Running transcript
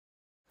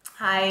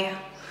Hi,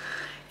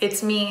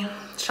 it's me,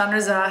 Chandra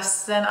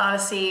Zas, Zen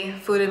Odyssey,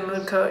 food and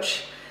mood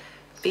coach,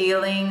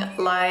 feeling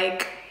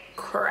like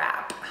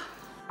crap.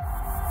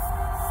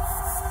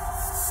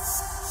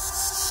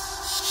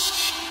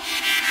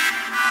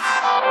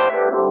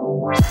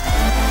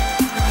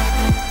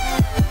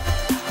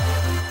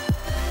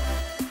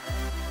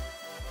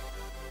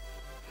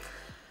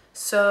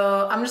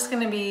 So I'm just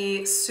gonna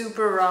be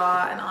super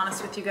raw and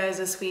honest with you guys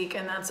this week,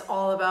 and that's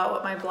all about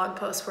what my blog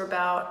posts were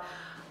about.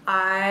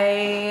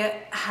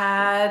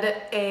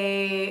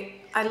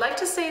 I'd like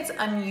to say it's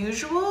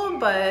unusual,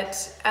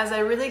 but as I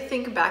really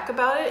think back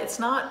about it, it's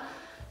not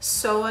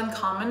so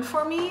uncommon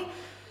for me.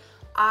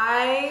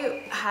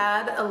 I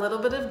had a little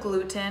bit of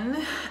gluten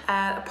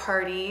at a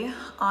party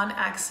on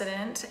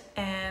accident,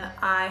 and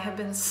I have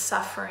been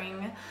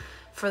suffering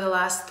for the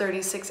last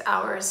 36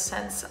 hours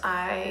since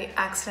I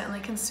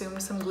accidentally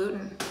consumed some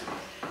gluten.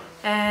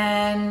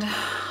 And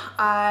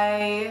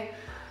I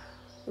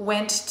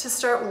went to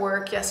start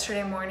work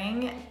yesterday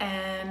morning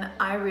and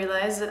I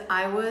realized that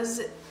I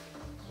was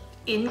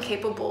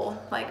incapable,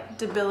 like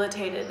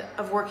debilitated,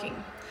 of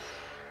working.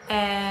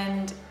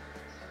 And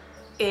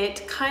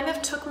it kind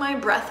of took my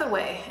breath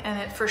away, and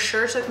it for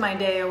sure took my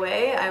day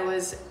away. I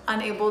was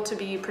unable to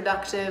be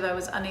productive. I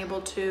was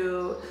unable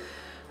to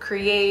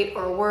create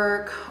or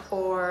work,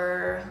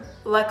 or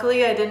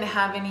luckily I didn't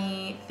have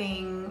any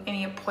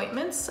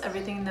appointments.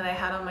 Everything that I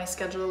had on my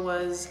schedule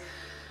was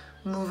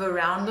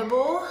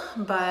move-aroundable,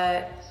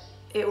 but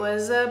it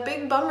was a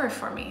big bummer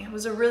for me. It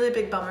was a really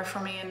big bummer for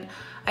me, and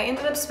I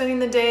ended up spending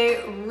the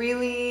day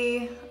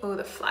really, oh,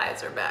 the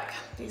flies are back,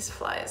 these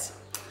flies.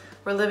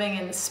 We're living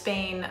in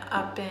Spain,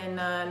 up in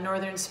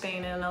northern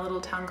Spain, in a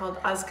little town called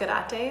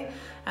Azcarate,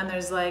 and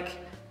there's like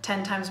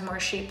 10 times more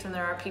sheep than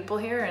there are people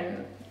here,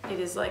 and it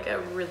is like a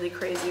really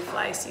crazy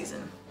fly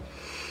season.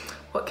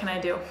 What can I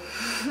do?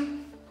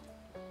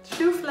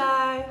 Shoo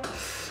fly.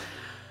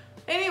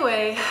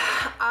 Anyway,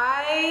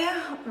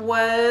 I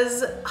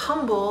was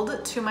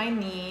humbled to my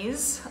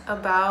knees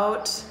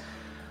about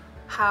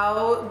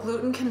how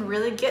gluten can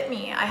really get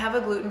me. I have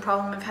a gluten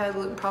problem. I've had a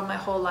gluten problem my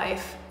whole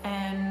life,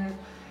 and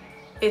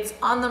it's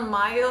on the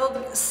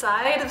mild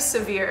side of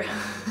severe.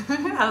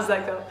 How's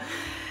that go?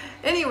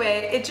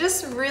 Anyway, it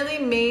just really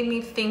made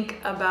me think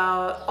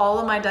about all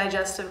of my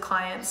digestive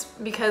clients,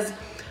 because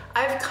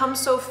I've come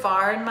so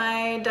far in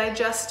my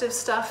digestive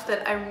stuff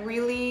that I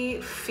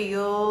really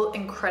feel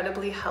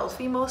incredibly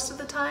healthy most of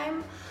the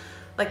time,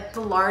 like the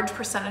large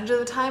percentage of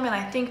the time. And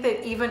I think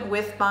that even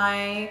with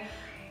my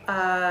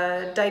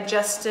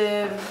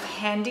digestive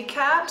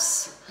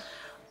handicaps,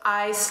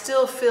 I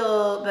still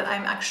feel that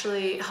I'm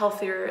actually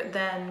healthier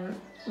than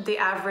the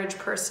average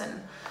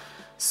person.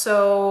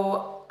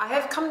 So I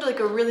have come to like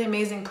a really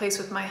amazing place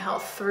with my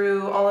health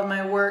through all of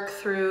my work,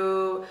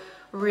 through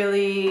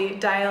really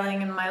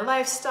dialing in my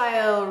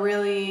lifestyle,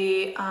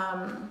 really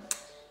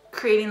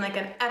creating like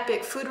an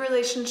epic food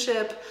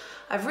relationship.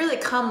 I've really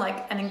come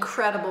like an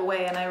incredible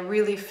way, and I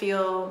really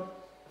feel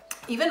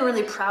even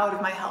really proud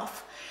of my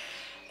health.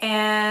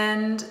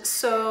 And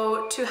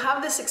so to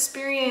have this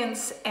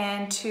experience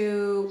and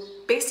to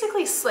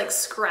basically like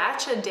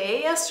scratch a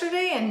day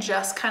yesterday and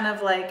just kind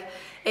of like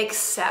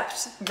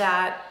accept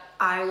that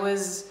I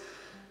was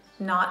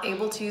not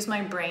able to use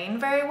my brain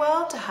very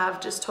well, to have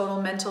just total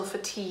mental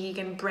fatigue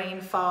and brain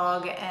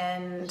fog,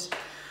 and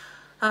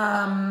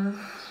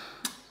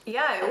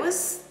yeah, it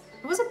was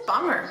a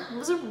bummer. It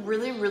was a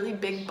really, really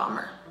big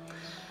bummer.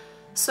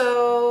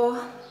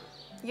 So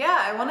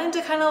yeah, I wanted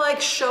to kind of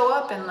like show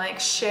up and like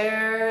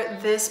share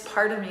this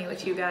part of me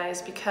with you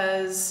guys,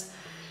 because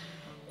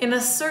in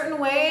a certain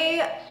way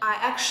I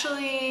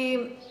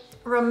actually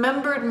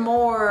remembered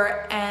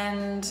more.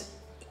 And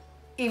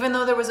even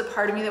though there was a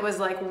part of me that was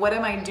like, what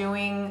am I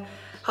doing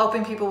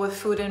helping people with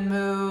food and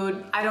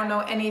mood? I don't know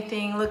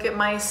anything. Look at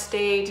my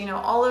state. You know,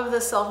 all of the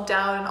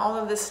self-doubt and all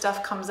of this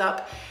stuff comes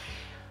up.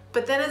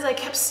 But then as I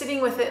kept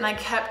sitting with it and I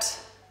kept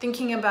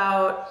thinking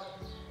about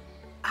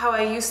how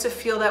I used to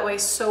feel that way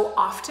so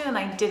often and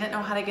I didn't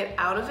know how to get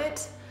out of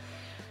it,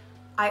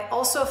 I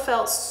also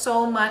felt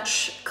so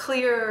much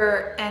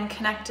clearer and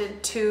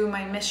connected to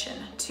my mission,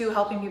 to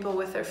helping people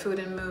with their food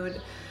and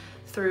mood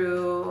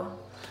through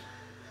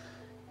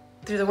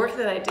the work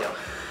that I do.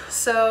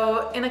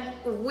 So in a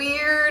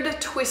weird,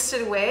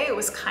 twisted way, it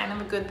was kind of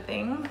a good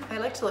thing. I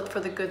like to look for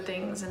the good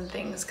things in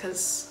things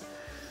because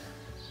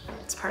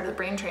it's part of the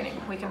brain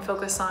training. We can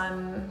focus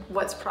on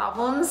what's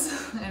problems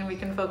and we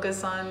can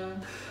focus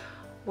on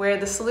where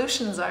the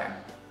solutions are.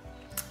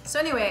 So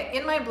anyway,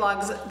 in my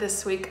blogs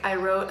this week, I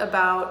wrote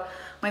about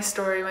my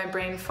story, my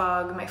brain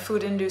fog, my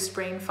food-induced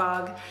brain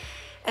fog.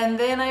 And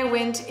then I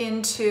went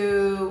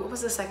into, what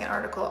was the second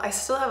article? I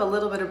still have a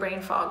little bit of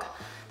brain fog.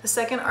 The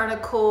second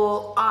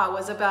article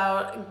was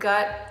about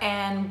gut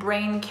and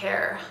brain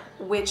care,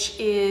 which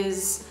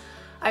is,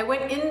 I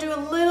went into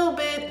a little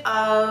bit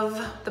of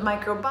the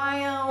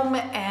microbiome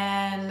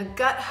and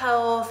gut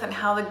health and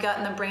how the gut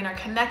and the brain are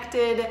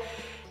connected.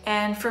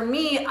 And for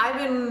me, I've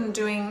been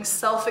doing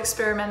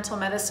self-experimental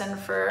medicine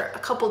for a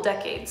couple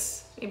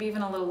decades, maybe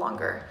even a little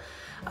longer.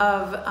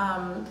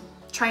 of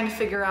trying to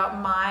figure out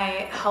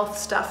my health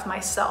stuff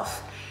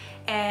myself.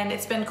 And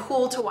it's been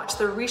cool to watch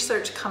the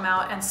research come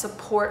out and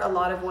support a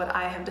lot of what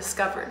I have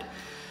discovered.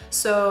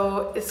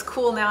 So it's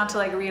cool now to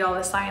like read all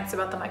the science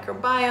about the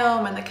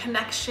microbiome and the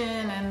connection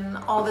and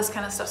all this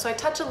kind of stuff. So I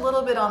touch a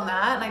little bit on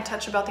that, and I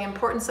touch about the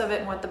importance of it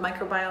and what the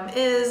microbiome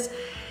is.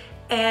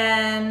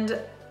 And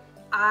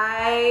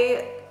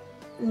I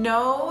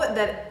know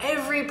that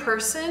every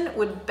person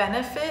would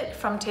benefit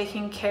from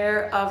taking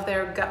care of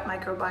their gut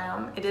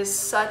microbiome. It is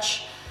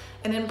such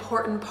an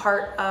important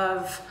part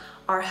of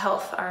our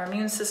health, our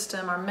immune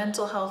system, our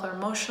mental health, our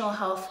emotional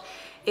health.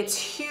 It's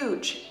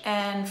huge.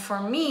 And for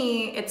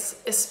me, it's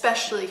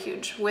especially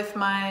huge with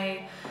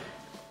my,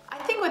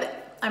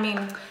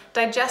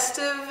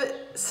 digestive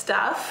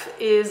stuff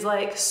is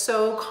like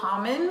so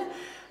common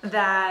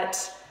that,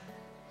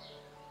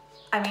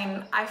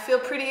 I feel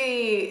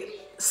pretty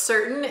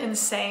certain in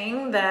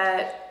saying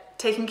that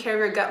taking care of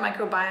your gut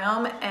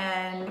microbiome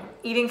and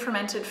eating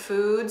fermented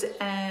foods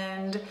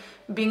and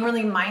being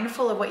really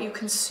mindful of what you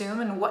consume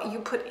and what you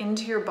put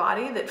into your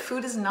body, that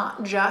food is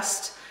not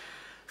just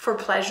for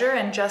pleasure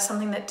and just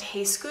something that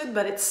tastes good,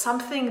 but it's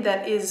something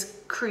that is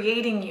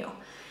creating you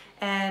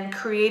and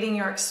creating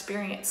your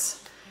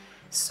experience.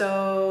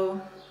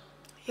 So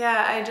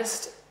yeah,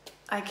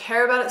 I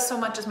care about it so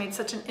much. It's made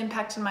such an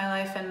impact in my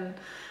life, and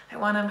I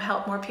want to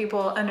help more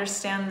people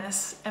understand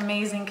this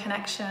amazing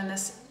connection and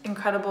this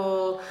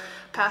incredible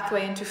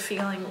pathway into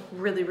feeling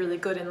really, really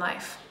good in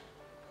life.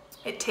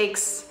 It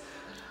takes,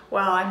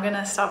 well, I'm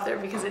gonna stop there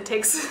because it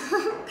takes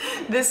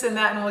this and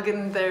that, and we'll get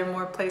in there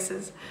more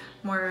places,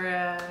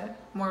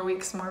 more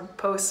weeks, more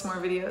posts, more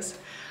videos.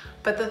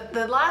 But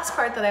the last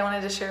part that I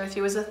wanted to share with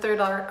you was the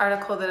third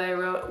article that I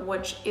wrote,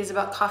 which is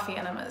about coffee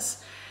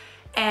enemas.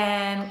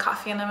 And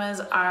coffee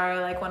enemas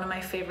are like one of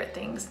my favorite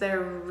things.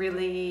 They're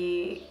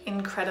really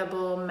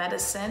incredible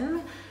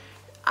medicine.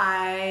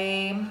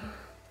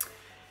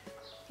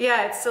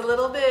 It's a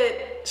little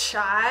bit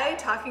shy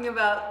talking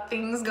about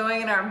things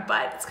going in our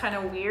butt. It's kind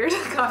of weird.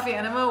 Coffee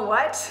enema,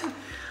 what?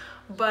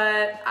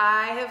 But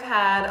I have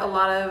had a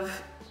lot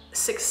of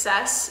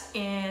success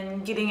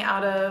in getting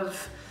out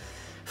of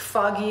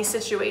foggy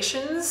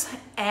situations.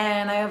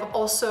 And I have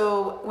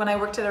also, when I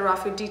worked at a raw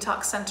food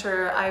detox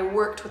center, I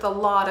worked with a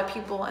lot of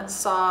people and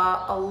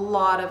saw a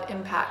lot of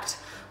impact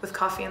with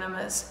coffee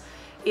enemas.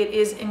 It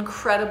is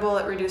incredible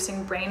at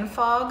reducing brain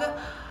fog.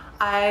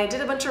 I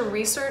did a bunch of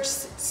research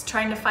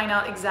trying to find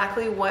out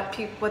exactly what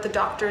the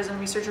doctors and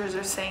researchers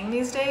are saying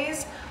these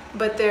days,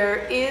 but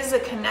there is a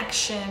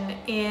connection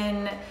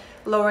in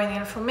lowering the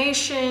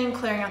inflammation,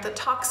 clearing out the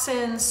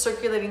toxins,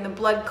 circulating the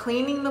blood,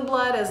 cleaning the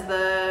blood as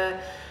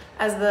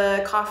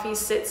the coffee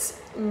sits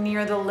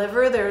near the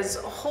liver. There's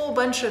a whole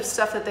bunch of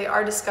stuff that they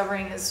are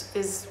discovering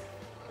is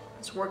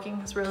working,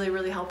 is really,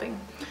 really helping.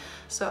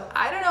 So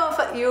I don't know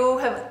if you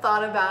have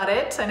thought about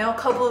it. I know a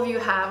couple of you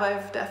have.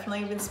 I've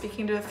definitely been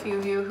speaking to a few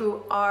of you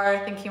who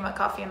are thinking about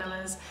coffee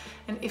enemas.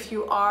 And if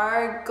you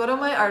are, go to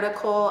my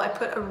article. I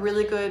put a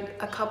really good,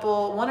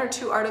 one or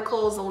two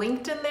articles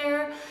linked in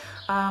there,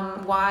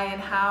 why and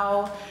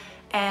how.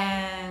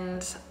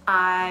 And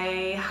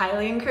I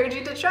highly encourage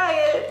you to try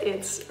it.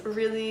 It's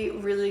really,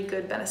 really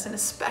good medicine,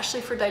 especially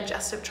for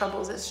digestive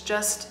troubles. It's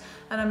just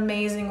an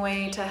amazing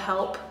way to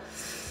help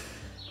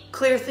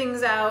clear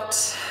things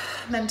out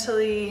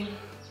mentally,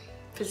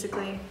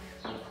 physically.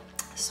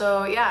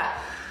 So yeah,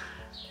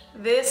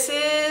 this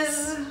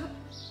is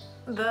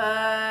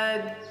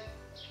the,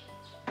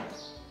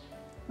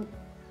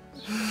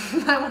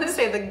 I want to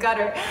say the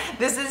gutter.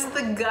 This is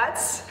the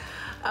guts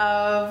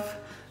of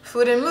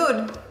food and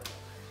mood.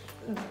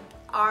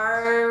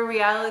 Our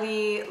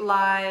reality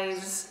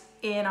lies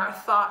in our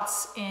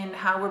thoughts, in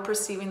how we're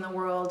perceiving the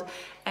world,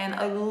 and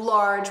a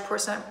large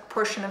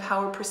portion of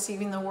how we're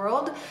perceiving the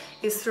world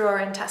is through our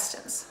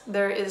intestines.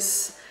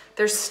 There's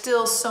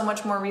still so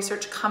much more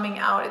research coming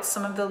out. It's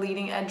some of the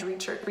leading edge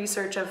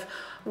research of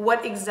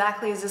what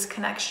exactly is this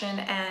connection,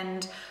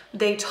 and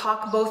they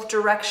talk both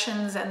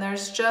directions. And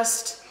there's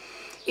just,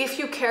 if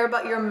you care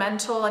about your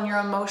mental and your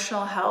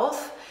emotional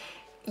health,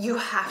 you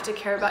have to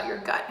care about your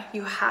gut.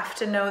 You have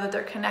to know that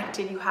they're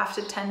connected. You have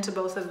to tend to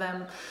both of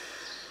them.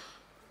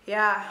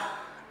 Yeah.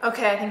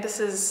 Okay, I think this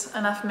is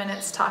enough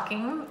minutes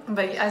talking,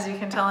 but as you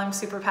can tell, I'm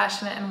super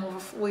passionate, and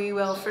we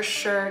will for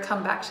sure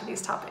come back to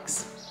these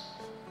topics.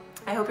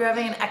 I hope you're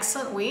having an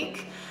excellent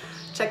week.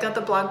 Check out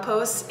the blog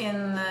posts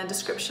in the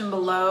description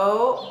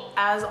below.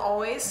 As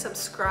always,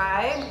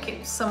 subscribe,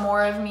 get some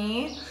more of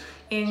me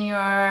in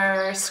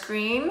your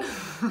screen.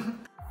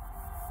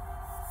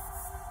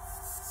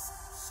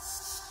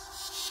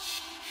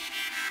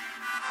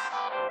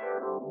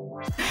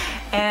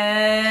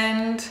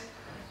 And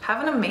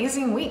have an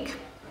amazing week.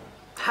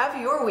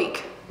 Have your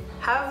week.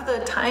 Have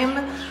the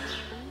time.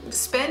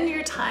 Spend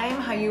your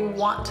time how you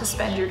want to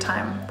spend your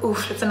time.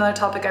 Oof, it's another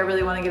topic I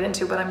really want to get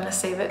into, but I'm going to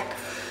save it.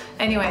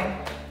 Anyway,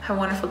 have a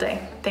wonderful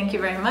day. Thank you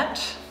very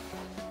much.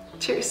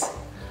 Cheers.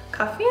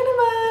 Coffee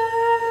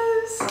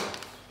enemas.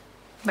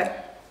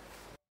 Bye.